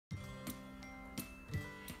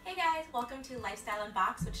Hey guys, welcome to Lifestyle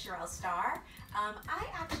Unboxed with Cheryl Starr. I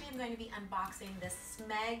actually am going to be unboxing this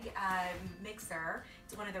SMEG mixer.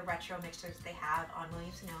 It's one of the retro mixers they have on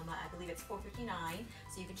Williams-sonoma. I believe it's $4.59,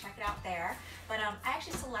 so you can check it out there. But I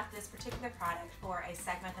actually selected this particular product for a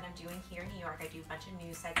segment that I'm doing here in New York. I do a bunch of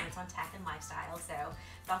news segments on tech and lifestyle, so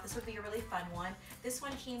thought this would be a really fun one. This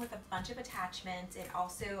one came with a bunch of attachments. It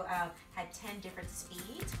also had 10 different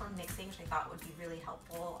speeds for mixing, which I thought would be really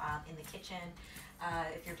helpful in the kitchen.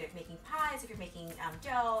 If you're making pies, if you're making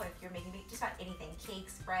dough, if you're making just about anything,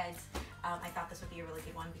 cakes, breads, I thought this would be a really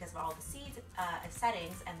good one because of all the seeds,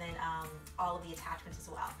 settings, and then all of the attachments as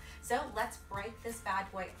well. So let's break this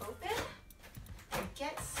bad boy open and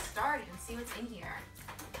get started and see what's in here.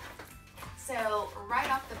 So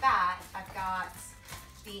right off the bat, I've got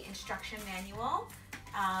the instruction manual,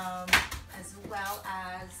 as well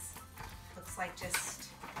as, looks like just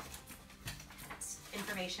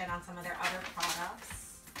information on some of their other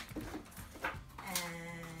products.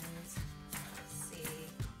 And let's see.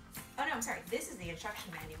 Oh no, I'm sorry. This is the instruction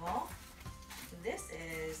manual. This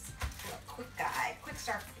is a quick guide, quick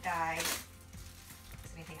start guide.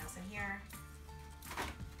 Is anything else in here?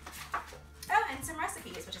 Oh, and some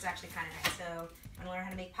recipes, which is actually kind of nice. So you want to learn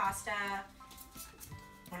how to make pasta,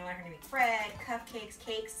 want to learn how to make bread, cupcakes,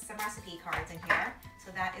 cakes, some recipe cards in here.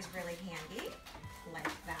 So that is really handy, like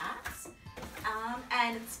that.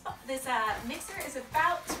 And this mixer is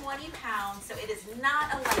about 20 pounds, so it is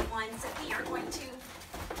not a light one. So we are going to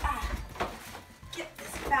get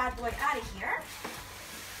this bad boy out of here.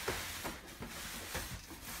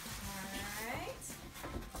 All right.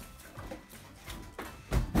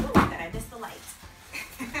 Ooh, that I missed the light.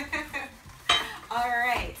 All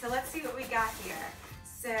right, so let's see what we got here.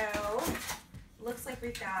 So looks like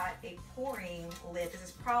we've got a pouring lid. This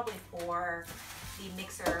is probably for the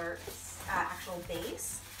mixer actual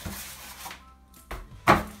base.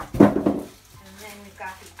 And then we've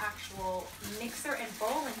got the actual mixer and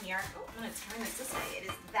bowl in here. Oh, I'm going to turn this way. It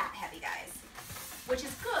is that heavy, guys. Which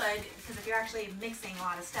is good because if you're actually mixing a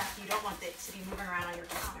lot of stuff, you don't want it to be moving around on your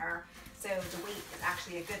counter. So the weight is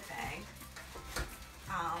actually a good thing.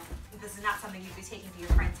 This is not something you'd be taking to your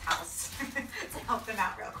friend's house to help them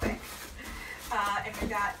out real quick. And we've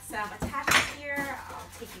got some attachments here. I'll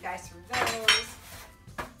take you guys through those.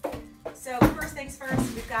 So first things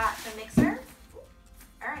first, we've got the mixer.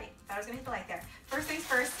 All right, thought I was gonna hit the light there. First things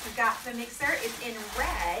first, we've got the mixer. It's in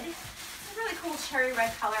red. It's a really cool cherry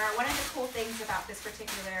red color. One of the cool things about this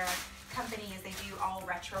particular company is they do all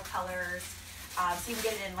retro colors. So you can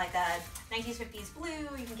get it in like a 1950s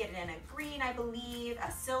blue, you can get it in a green, I believe,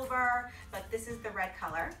 a silver, but this is the red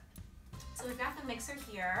color. So we've got the mixer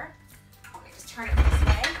here. Let me just turn it this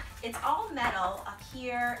way. It's all metal up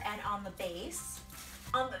here and on the base.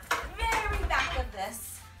 On the very back of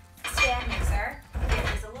this stand mixer,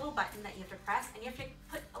 there is a little button that you have to press, and you have to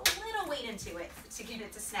put a little weight into it to get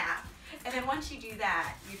it to snap. And then once you do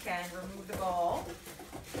that, you can remove the bowl.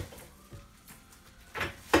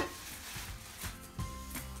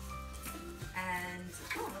 And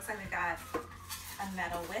oh, looks like we've got a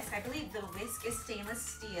metal whisk. I believe the whisk is stainless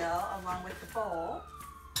steel along with the bowl.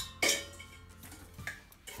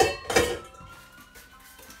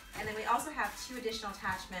 And then we also have two additional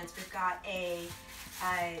attachments. We've got a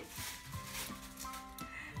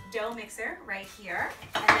dough mixer right here,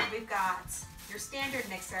 and then we've got your standard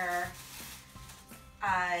mixer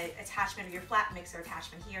attachment, or your flat mixer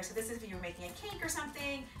attachment here. So this is if you're making a cake or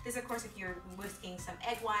something. This, of course, if you're whisking some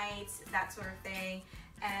egg whites, that sort of thing.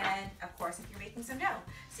 And of course, if you're making some dough.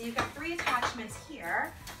 So you've got three attachments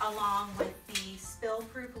here, along with the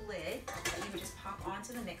spill-proof lid that you would just pop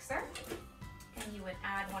onto the mixer. And you would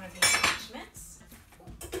add one of the attachments.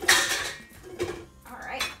 All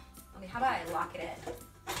right, how about I lock it in?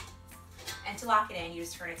 And to lock it in, you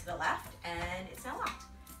just turn it to the left, and it's now locked.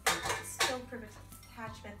 And you've got the spill-proof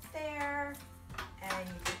attachment there, and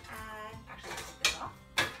you can add, actually take this off,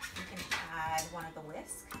 you can add one of the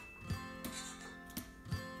whisk.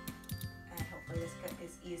 And hopefully this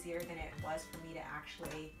is easier than it was for me to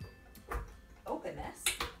actually open this.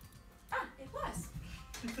 Ah, it was.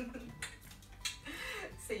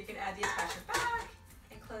 So you can add the attachment back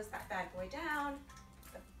and close that bad boy down.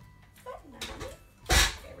 The button underneath.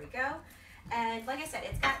 There we go. And like I said,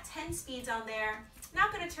 it's got 10 speeds on there.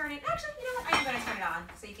 Not going to turn it. Actually, you know what? I am going to turn it on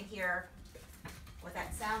so you can hear what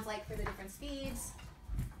that sounds like for the different speeds.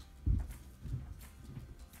 I'm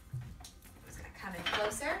just going to come in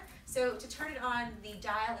closer. So to turn it on, the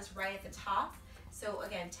dial is right at the top. So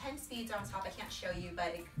again, 10 speeds on top. I can't show you,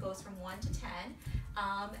 but it goes from 1 to 10.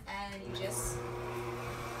 And you just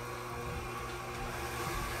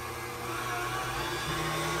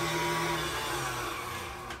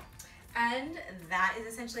that is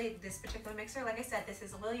essentially this particular mixer. Like I said, this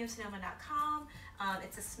is Williams-sonoma.com.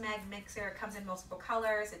 It's a SMEG mixer. It comes in multiple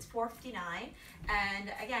colors. It's $4.59,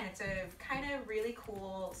 and again, it's a kind of really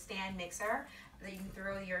cool stand mixer that you can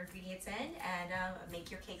throw your ingredients in and make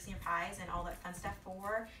your cakes and your pies and all that fun stuff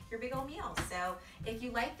for your big old meals. So if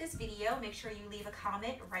you like this video, make sure you leave a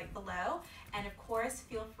comment right below, and of course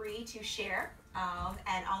feel free to share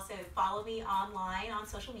and also follow me online on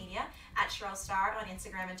social media at Cheryl Star on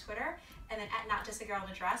Instagram and Twitter, and then at Not Just a Girl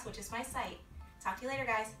in a Dress, which is my site. Talk to you later,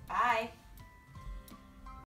 guys. Bye.